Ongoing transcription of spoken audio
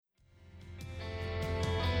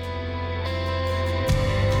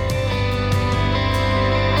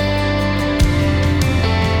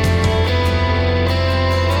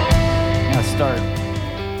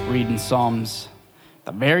Psalms,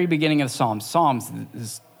 the very beginning of the Psalms. Psalms,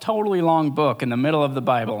 this totally long book in the middle of the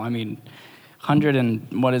Bible.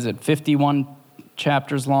 51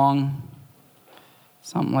 chapters long?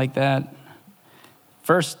 Something like that.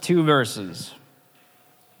 First 2 verses.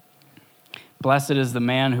 Blessed is the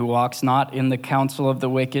man who walks not in the counsel of the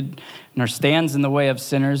wicked, nor stands in the way of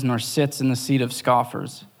sinners, nor sits in the seat of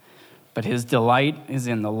scoffers. But his delight is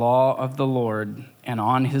in the law of the Lord, and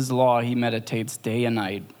on his law he meditates day and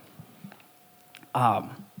night. Where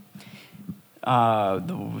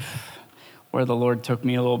the Lord took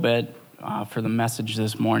me a little bit for the message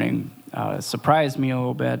this morning surprised me a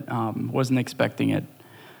little bit. Wasn't expecting it.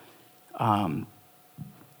 I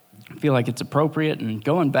feel like it's appropriate, and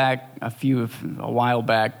going back a while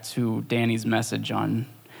back to Danny's message on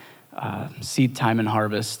seed time and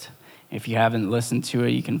harvest. If you haven't listened to it,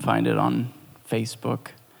 you can find it on Facebook,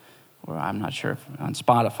 or I'm not sure if on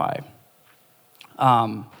Spotify.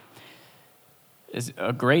 It's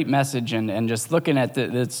a great message, and just looking at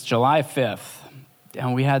it's July 5th,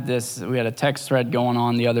 and we had a text thread going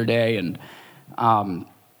on the other day, and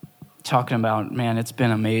talking about, man, it's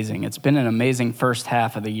been amazing. It's been an amazing first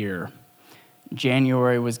half of the year.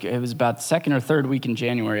 January was about the second or third week in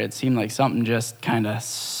January. It seemed like something just kind of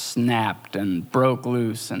snapped and broke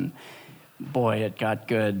loose, and boy, it got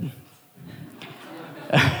good.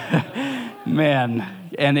 Man,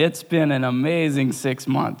 and it's been an amazing 6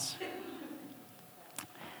 months.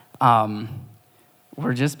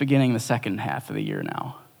 We're just beginning the second half of the year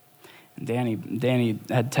now. And Danny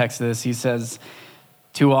had texted this. He says,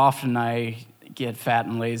 too often I get fat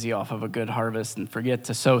and lazy off of a good harvest and forget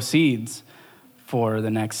to sow seeds for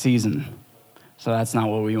the next season. So that's not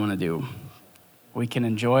what we want to do. We can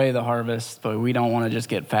enjoy the harvest, but we don't want to just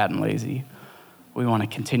get fat and lazy. We want to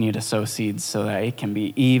continue to sow seeds so that it can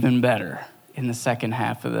be even better in the second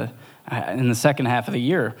half of the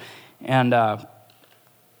year. And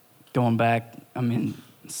going back,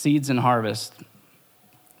 seeds and harvest,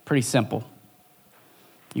 pretty simple.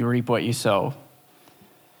 You reap what you sow.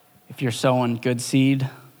 If you're sowing good seed,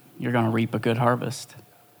 you're going to reap a good harvest.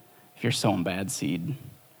 If you're sowing bad seed,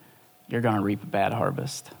 you're going to reap a bad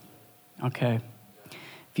harvest. Okay?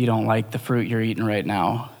 If you don't like the fruit you're eating right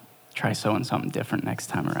now, try sowing something different next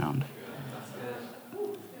time around.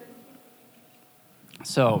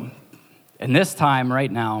 So, in this time right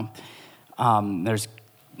now,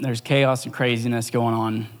 there's chaos and craziness going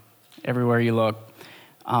on everywhere you look,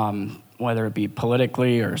 whether it be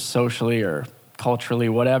politically or socially or culturally,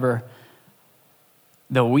 whatever.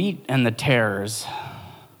 The wheat and the tares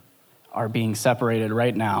are being separated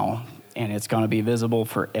right now, and it's going to be visible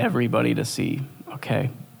for everybody to see, okay?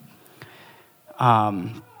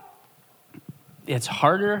 It's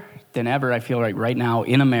harder than ever, I feel like, right now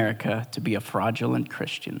in America to be a fraudulent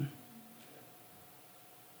Christian.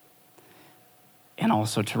 And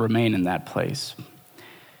also to remain in that place.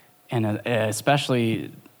 And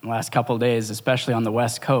especially the last couple of days, especially on the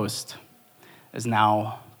West Coast, is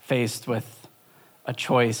now faced with a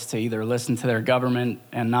choice to either listen to their government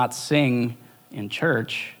and not sing in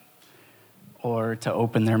church, or to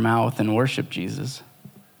open their mouth and worship Jesus.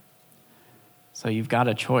 So you've got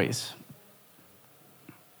a choice.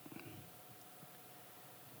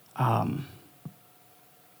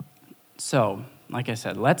 So, like I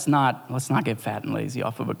said, let's not get fat and lazy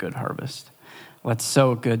off of a good harvest. Let's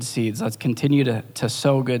sow good seeds. Let's continue to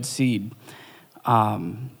sow good seed.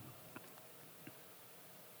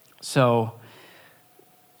 So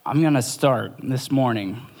I'm going to start this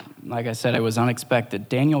morning. Like I said, it was unexpected.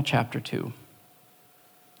 Daniel chapter 2.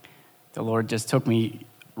 The Lord just took me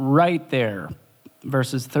right there,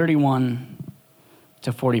 verses 31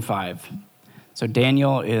 to 45. So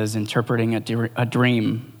Daniel is interpreting a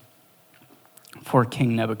dream for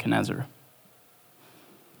King Nebuchadnezzar.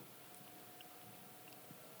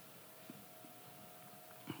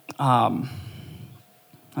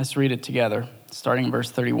 Let's read it together, starting in verse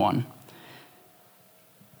 31. It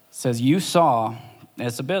says, "You saw,"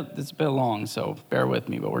 it's a bit long, so bear with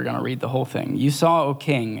me, but we're going to read the whole thing. "You saw, O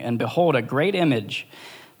king, and behold, a great image.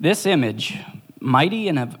 This image, mighty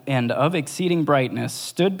and of exceeding brightness,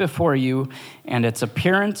 stood before you, and its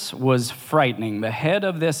appearance was frightening. The head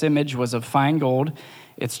of this image was of fine gold,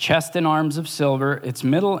 its chest and arms of silver, its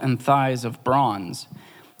middle and thighs of bronze,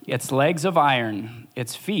 its legs of iron,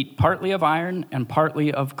 its feet partly of iron and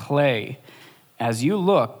partly of clay. As you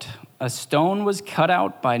looked, a stone was cut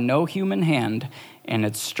out by no human hand, and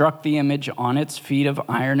it struck the image on its feet of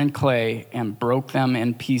iron and clay and broke them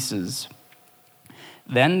in pieces.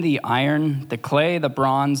 Then the iron, the clay, the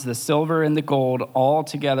bronze, the silver, and the gold all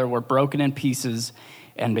together were broken in pieces,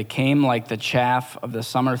 and became like the chaff of the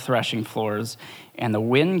summer threshing floors, and the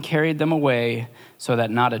wind carried them away so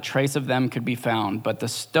that not a trace of them could be found. But the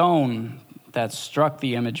stone that struck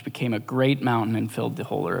the image became a great mountain and filled the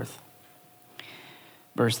whole earth.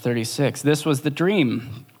 Verse 36, this was the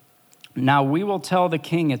dream. Now we will tell the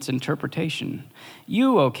king its interpretation.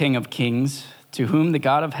 You, O King of kings, to whom the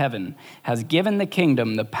God of heaven has given the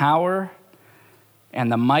kingdom, the power,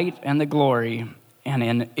 and the might, and the glory,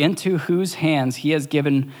 and into whose hands he has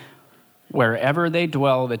given wherever they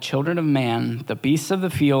dwell the children of man, the beasts of the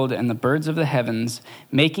field, and the birds of the heavens,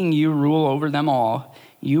 making you rule over them all.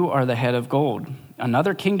 You are the head of gold.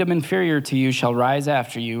 Another kingdom inferior to you shall rise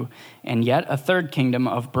after you, and yet a third kingdom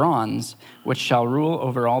of bronze, which shall rule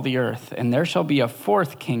over all the earth. And there shall be a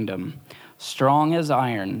fourth kingdom, strong as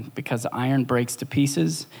iron, because iron breaks to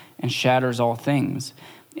pieces and shatters all things.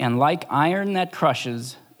 And like iron that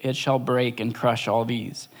crushes, it shall break and crush all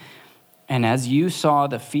these. And as you saw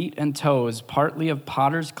the feet and toes, partly of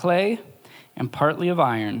potter's clay and partly of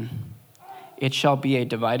iron, it shall be a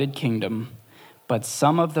divided kingdom. But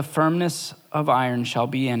some of the firmness of iron shall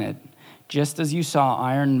be in it, just as you saw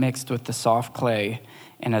iron mixed with the soft clay.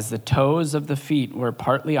 And as the toes of the feet were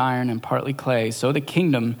partly iron and partly clay, so the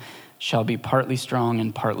kingdom shall be partly strong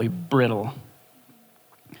and partly brittle.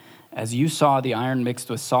 As you saw the iron mixed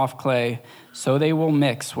with soft clay, so they will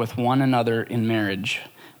mix with one another in marriage,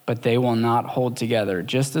 but they will not hold together,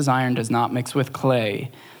 just as iron does not mix with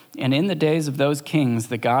clay. And in the days of those kings,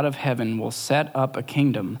 the God of heaven will set up a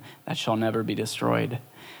kingdom that shall never be destroyed,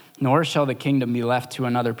 nor shall the kingdom be left to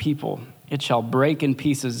another people. It shall break in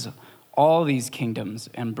pieces all these kingdoms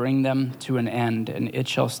and bring them to an end, and it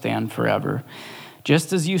shall stand forever.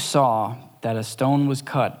 Just as you saw that a stone was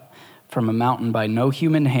cut from a mountain by no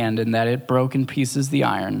human hand, and that it broke in pieces the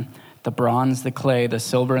iron, the bronze, the clay, the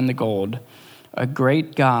silver, and the gold, a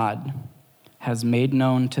great God has made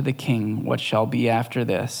known to the king what shall be after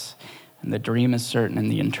this, and the dream is certain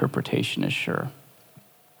and the interpretation is sure.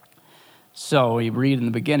 So we read in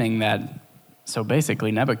the beginning that, so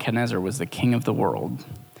basically Nebuchadnezzar was the king of the world.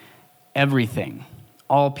 Everything,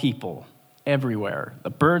 all people, everywhere, the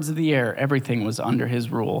birds of the air, everything was under his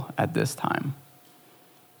rule at this time.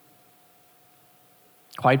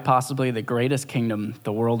 Quite possibly the greatest kingdom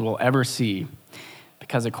the world will ever see,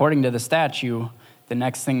 because according to the statue, the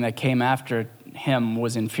next thing that came after him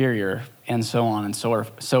was inferior, and so on and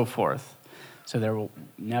so forth. So there will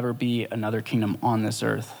never be another kingdom on this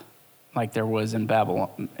earth like there was in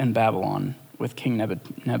Babylon with King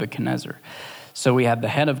Nebuchadnezzar. So we have the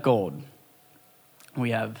head of gold.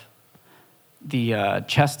 We have the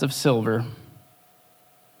chest of silver,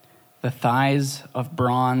 the thighs of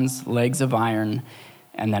bronze, legs of iron,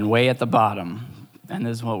 and then way at the bottom, and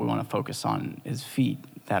this is what we want to focus on, is feet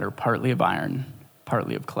that are partly of iron,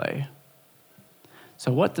 partly of clay.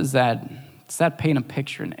 So what does that paint a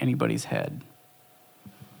picture in anybody's head?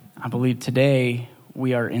 I believe today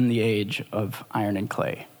we are in the age of iron and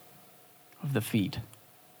clay, of the feet.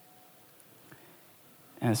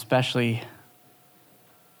 And especially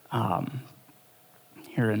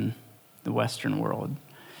here in the Western world.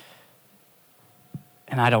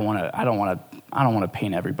 And I don't want to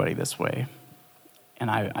paint everybody this way. And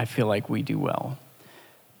I feel like we do well.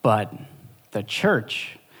 But the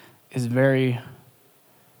church is very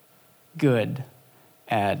good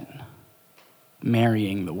at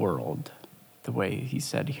marrying the world, the way he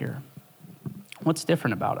said here. What's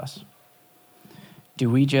different about us? Do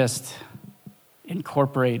we just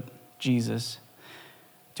incorporate Jesus?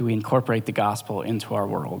 Do we incorporate the gospel into our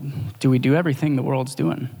world? Do we do everything the world's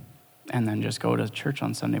doing and then just go to church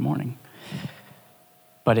on Sunday morning?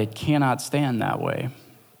 But it cannot stand that way.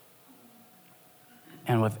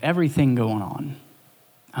 And with everything going on,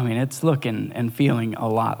 I mean, it's looking and feeling a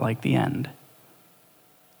lot like the end.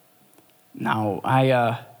 Now,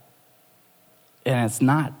 and it's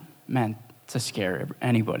not meant to scare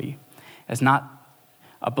anybody. It's not,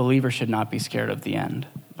 a believer should not be scared of the end,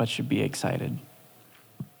 but should be excited.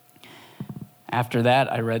 After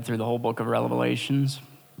that, I read through the whole book of Revelations.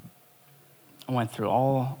 I went through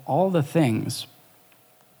all the things.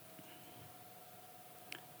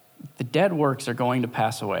 The dead works are going to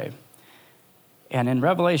pass away. And in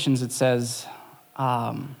Revelations it says,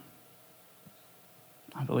 I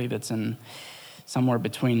believe it's in somewhere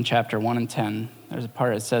between chapter 1 and 10, there's a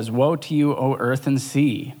part that says, "Woe to you, O earth and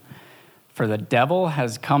sea, for the devil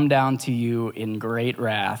has come down to you in great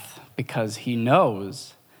wrath, because he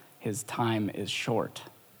knows his time is short."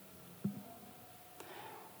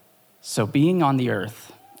 So being on the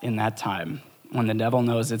earth in that time, when the devil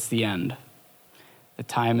knows it's the end, the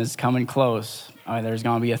time is coming close, there's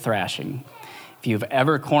going to be a thrashing. If you've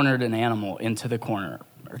ever cornered an animal into the corner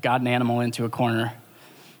or got an animal into a corner,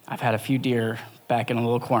 I've had a few deer back in a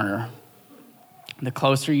little corner. The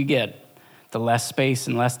closer you get, the less space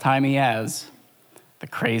and less time he has, the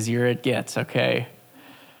crazier it gets, okay?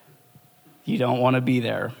 You don't want to be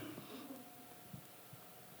there.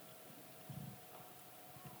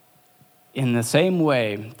 In the same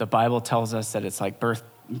way, the Bible tells us that it's like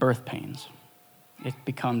birth pains. It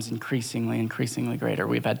becomes increasingly greater.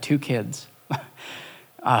 We've had 2 kids,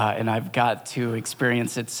 and I've got to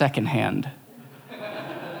experience it secondhand.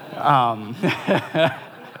 And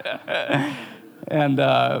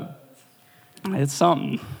it's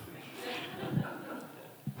something.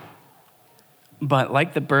 But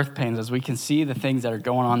like the birth pains, as we can see the things that are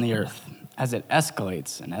going on the earth, as it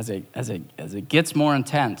escalates and as it gets more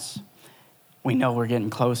intense, we know we're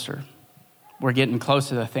getting closer. We're getting close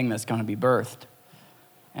to the thing that's going to be birthed,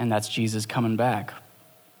 and that's Jesus coming back.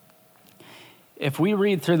 If we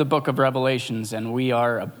read through the book of Revelations and we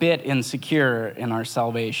are a bit insecure in our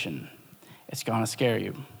salvation, it's going to scare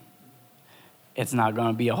you. It's not going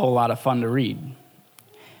to be a whole lot of fun to read.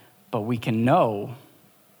 But we can know,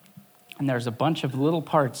 and there's a bunch of little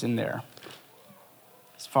parts in there.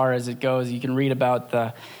 As far as it goes, you can read about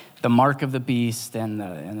the mark of the beast and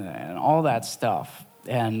all that stuff.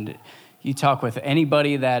 And you talk with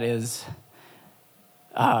anybody that is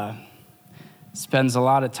spends a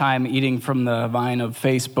lot of time eating from the vine of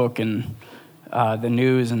Facebook and the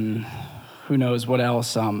news and who knows what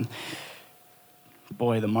else.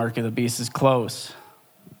 Boy, the mark of the beast is close.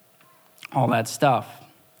 All that stuff.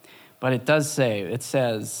 But it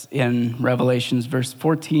says in Revelations verse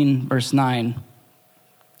 14, verse 9,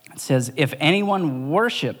 it says, if anyone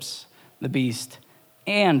worships the beast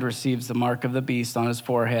and receives the mark of the beast on his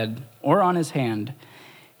forehead or on his hand,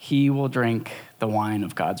 he will drink the wine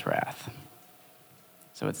of God's wrath.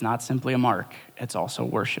 So it's not simply a mark, it's also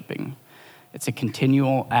worshiping. It's a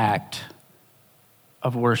continual act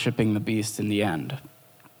of worshiping the beast in the end.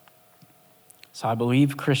 So I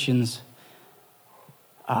believe Christians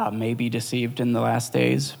may be deceived in the last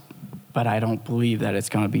days, but I don't believe that it's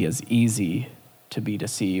going to be as easy to be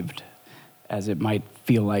deceived as it might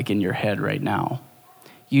feel like in your head right now.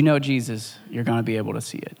 You know Jesus, you're going to be able to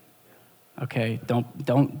see it. Okay?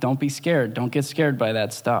 Don't be scared. Don't get scared by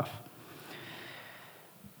that stuff.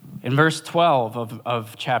 In verse 12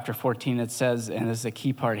 of chapter 14, it says, and this is a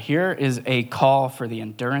key part, here is a call for the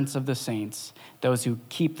endurance of the saints, those who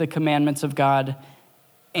keep the commandments of God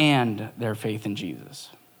and their faith in Jesus.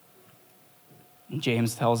 And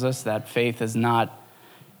James tells us that faith is not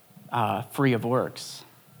free of works.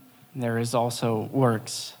 There is also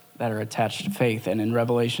works that are attached to faith. And in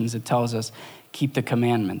Revelations, it tells us, keep the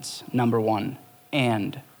commandments, number 1,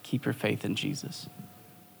 and keep your faith in Jesus.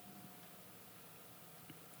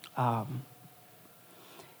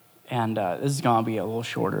 This is going to be a little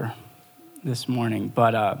shorter this morning,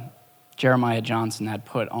 but Jeremiah Johnson had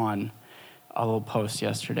put on a little post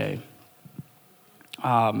yesterday.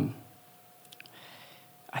 I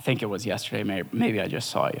think it was yesterday. Maybe I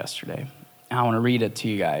just saw it yesterday. And I want to read it to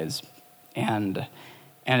you guys. And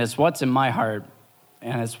it's what's in my heart,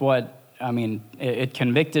 and it's what, it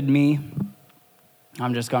convicted me.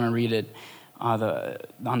 I'm just going to read it.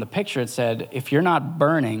 On the picture, it said, if you're not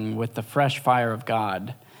burning with the fresh fire of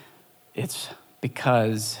God, it's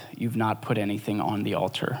because you've not put anything on the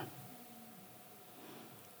altar.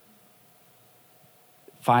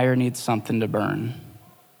 Fire needs something to burn.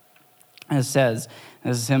 And it says,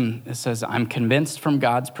 I'm convinced from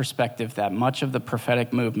God's perspective that much of the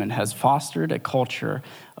prophetic movement has fostered a culture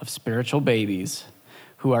of spiritual babies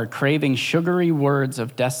who are craving sugary words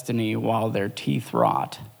of destiny while their teeth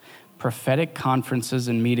rot. Prophetic conferences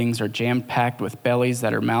and meetings are jam-packed with bellies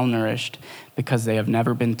that are malnourished because they have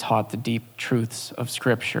never been taught the deep truths of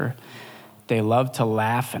Scripture. They love to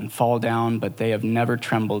laugh and fall down, but they have never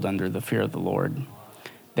trembled under the fear of the Lord.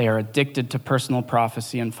 They are addicted to personal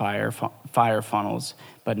prophecy and fire funnels,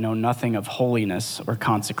 but know nothing of holiness or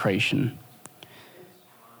consecration.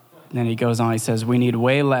 And then he goes on, he says, we need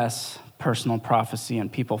way less personal prophecy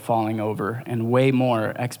and people falling over, and way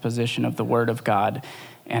more exposition of the Word of God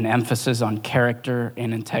and emphasis on character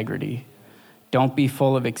and integrity. Don't be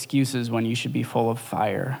full of excuses when you should be full of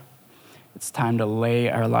fire. It's time to lay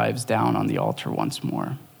our lives down on the altar once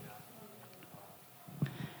more.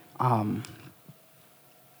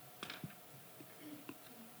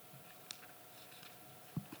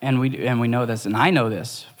 And we know this, and I know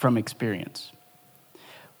this from experience.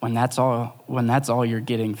 When that's all you're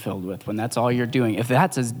getting filled with, when that's all you're doing, if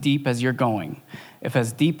that's as deep as you're going, if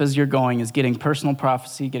as deep as you're going is getting personal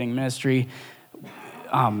prophecy, getting ministry,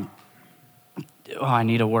 oh, I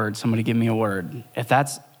need a word. Somebody give me a word. If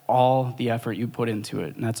that's all the effort you put into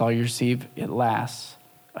it and that's all you receive, it lasts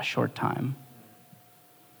a short time.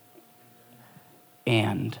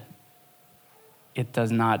 And it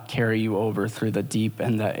does not carry you over through the deep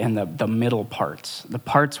and the middle parts, the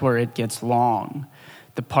parts where it gets long,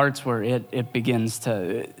 the parts where it begins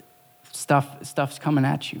to, stuff's coming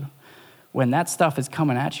at you. When that stuff is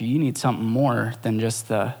coming at you, you need something more than just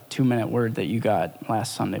the 2-minute word that you got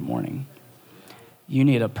last Sunday morning. You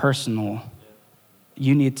need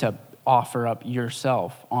you need to offer up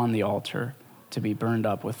yourself on the altar to be burned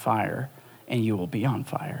up with fire, and you will be on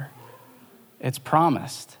fire. It's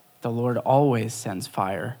promised. The Lord always sends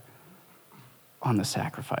fire on the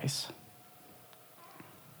sacrifice.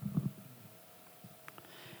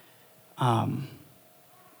 The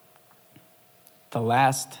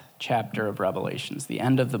last chapter of Revelations, the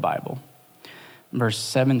end of the Bible, verse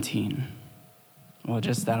 17. Well,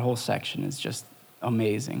 just that whole section is just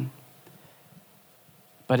amazing.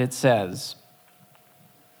 But it says,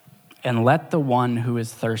 "And let the one who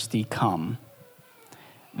is thirsty come."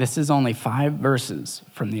 This is only 5 verses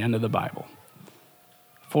from the end of the Bible.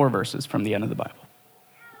 4 verses from the end of the Bible.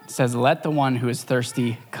 It says, "Let the one who is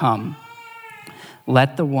thirsty come.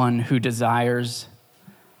 Let the one who desires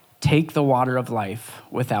take the water of life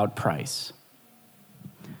without price."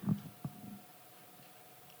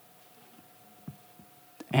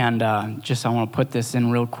 And I want to put this in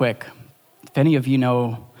real quick. If any of you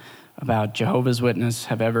know about Jehovah's Witness,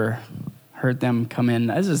 have ever heard them come in,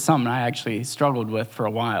 this is something I actually struggled with for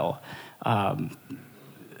a while,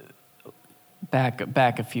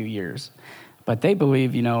 back a few years. But they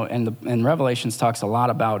believe, and Revelations talks a lot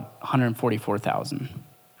about 144,000.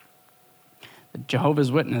 The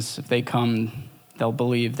Jehovah's Witness, if they come, they'll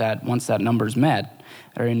believe that once that number's met,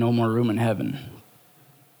 there ain't no more room in heaven.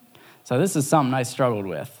 So this is something I struggled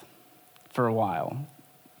with for a while.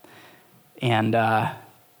 And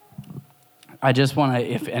I just want to,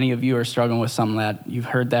 if any of you are struggling with something that you've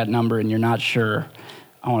heard that number and you're not sure,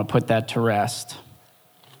 I want to put that to rest.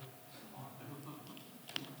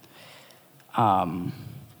 Where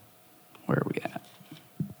are we at?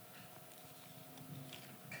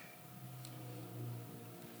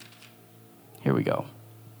 Here we go.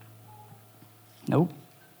 Nope.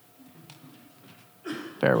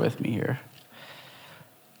 Bear with me here.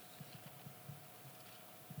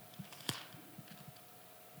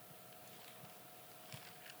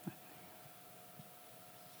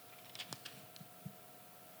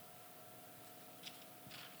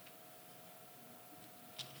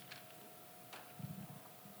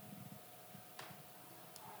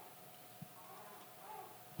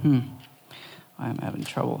 I'm having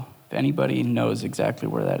trouble. If anybody knows exactly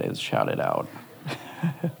where that is, shout it out.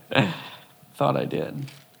 Thought I did.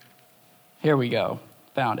 Here we go.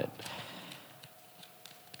 Found it.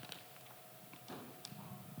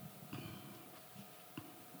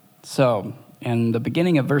 So, in the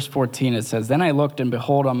beginning of verse 14, it says, "Then I looked, and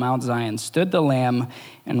behold, on Mount Zion stood the Lamb,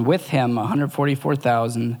 and with him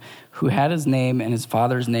 144,000, who had his name and his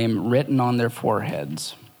father's name written on their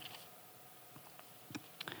foreheads."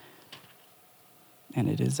 And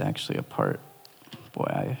it is actually a part.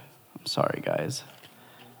 Boy, I'm sorry, guys.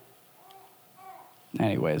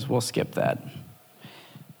 Anyways, we'll skip that.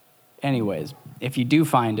 Anyways, if you do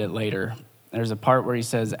find it later, there's a part where he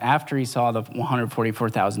says, after he saw the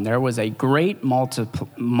 144,000, there was a great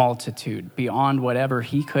multitude beyond whatever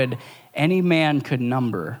any man could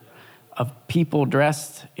number, of people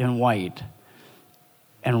dressed in white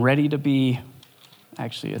and ready to be,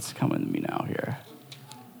 actually, it's coming to me now here.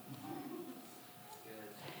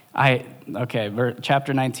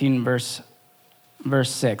 Chapter 19, verse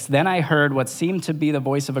 6. "Then I heard what seemed to be the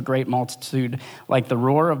voice of a great multitude, like the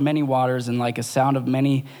roar of many waters and like a sound of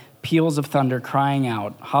many peals of thunder, crying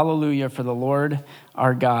out, 'Hallelujah, for the Lord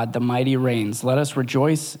our God, the mighty reigns. Let us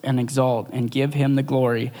rejoice and exult and give him the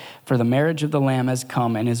glory. For the marriage of the Lamb has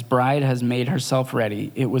come, and his bride has made herself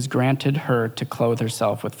ready. It was granted her to clothe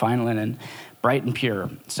herself with fine linen, bright and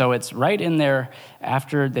pure.'" So it's right in there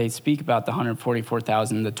after they speak about the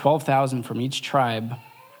 144,000, the 12,000 from each tribe,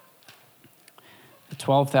 the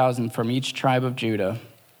 12,000 from each tribe of Judah,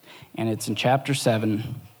 and it's in chapter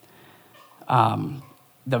 7.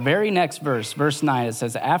 The very next verse, verse 9, it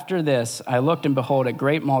says, "After this, I looked and behold a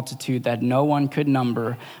great multitude that no one could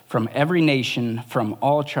number, from every nation, from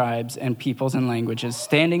all tribes and peoples and languages,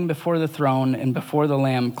 standing before the throne and before the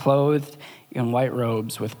Lamb, clothed in white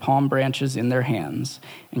robes with palm branches in their hands,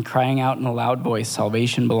 and crying out in a loud voice,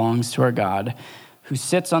 'Salvation belongs to our God, who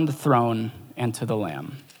sits on the throne, and to the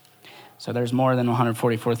Lamb.'" So there's more than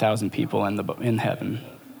 144,000 people in heaven.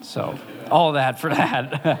 So all that for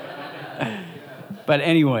that. But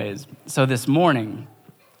anyways, so this morning,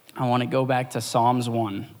 I want to go back to Psalms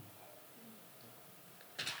 1.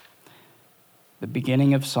 The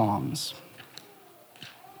beginning of Psalms.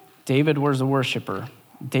 David was a worshiper.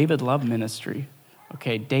 David loved ministry.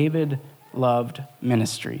 Okay, David loved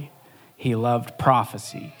ministry. He loved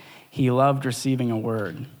prophecy. He loved receiving a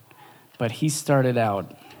word. But he started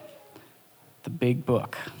out the big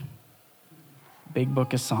book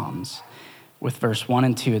of Psalms. With verse 1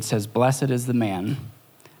 and 2, it says, "Blessed is the man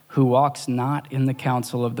who walks not in the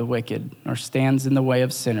counsel of the wicked, nor stands in the way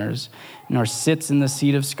of sinners, nor sits in the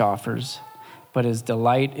seat of scoffers, but his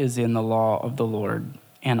delight is in the law of the Lord,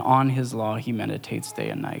 and on his law he meditates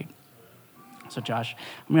day and night." So Josh,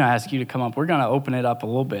 I'm going to ask you to come up. We're going to open it up a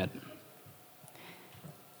little bit.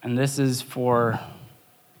 And this is for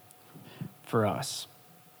us.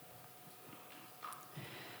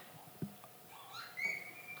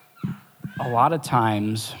 A lot of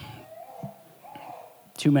times,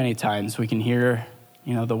 too many times, we can hear,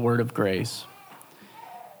 the word of grace.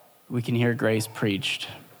 We can hear grace preached.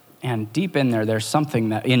 And deep in there's something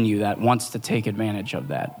that in you that wants to take advantage of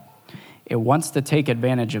that. It wants to take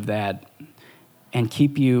advantage of that and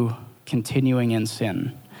keep you continuing in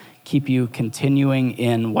sin, keep you continuing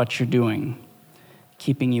in what you're doing,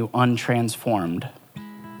 keeping you untransformed.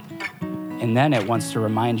 And then it wants to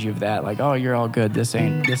remind you of that, like, oh, you're all good. This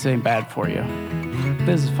ain't bad for you.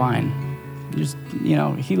 This is fine. Just,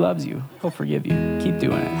 he loves you. He'll forgive you. Keep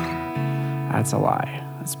doing it. That's a lie.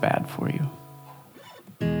 That's bad for you.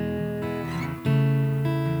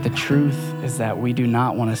 The truth is that we do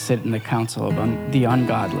not want to sit in the counsel of the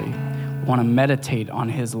ungodly. We want to meditate on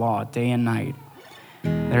his law day and night.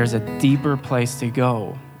 There's a deeper place to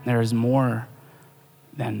go. There is more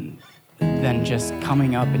than just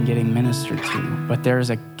coming up and getting ministered to. But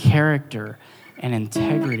there's a character and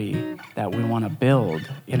integrity that we want to build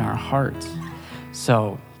in our hearts.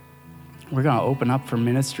 So we're going to open up for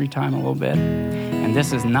ministry time a little bit. And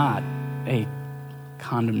this is not a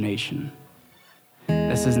condemnation.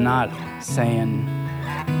 This is not saying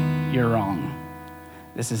you're wrong.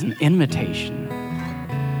 This is an invitation.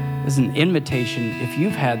 This is an invitation if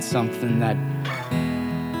you've had something that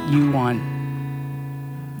you want,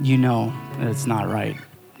 that it's not right.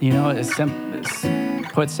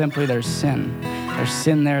 Put simply, there's sin. There's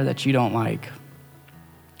sin there that you don't like.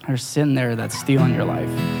 There's sin there that's stealing your life.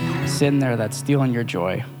 Sin there that's stealing your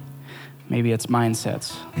joy. Maybe it's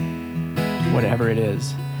mindsets. Whatever it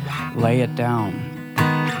is, lay it down.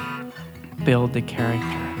 Build the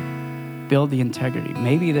character. Build the integrity.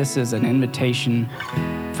 Maybe this is an invitation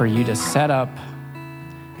for you to set up,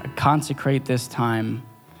 consecrate this time,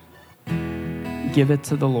 give it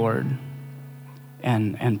to the Lord,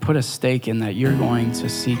 and put a stake in that you're going to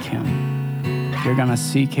seek him. You're going to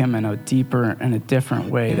seek him in a deeper and a different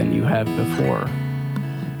way than you have before.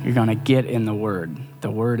 You're going to get in the Word. The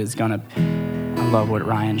Word is going to, I love what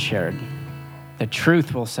Ryan shared. The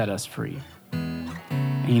truth will set us free.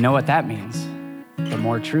 And you know what that means? The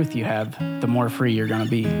more truth you have, the more free you're going to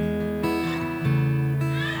be.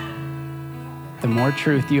 The more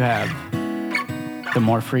truth you have, the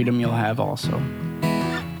more freedom you'll have also.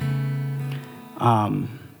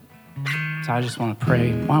 So I just want to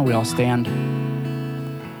pray. Why don't we all stand?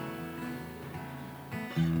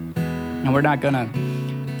 And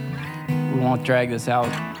we won't drag this out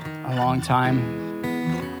a long time.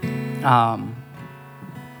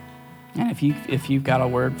 And if you've got a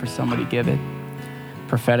word for somebody, give it.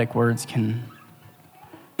 Prophetic words can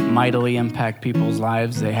mightily impact people's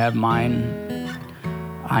lives. They have mine.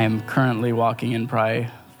 I am currently walking in probably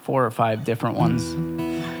 4 or 5 different ones.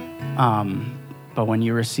 But when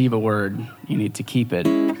you receive a word, you need to keep it.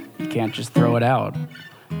 You can't just throw it out.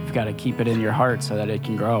 You've got to keep it in your heart so that it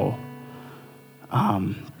can grow.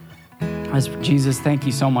 Jesus, thank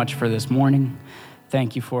you so much for this morning.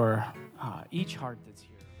 Thank you for each heart that's here.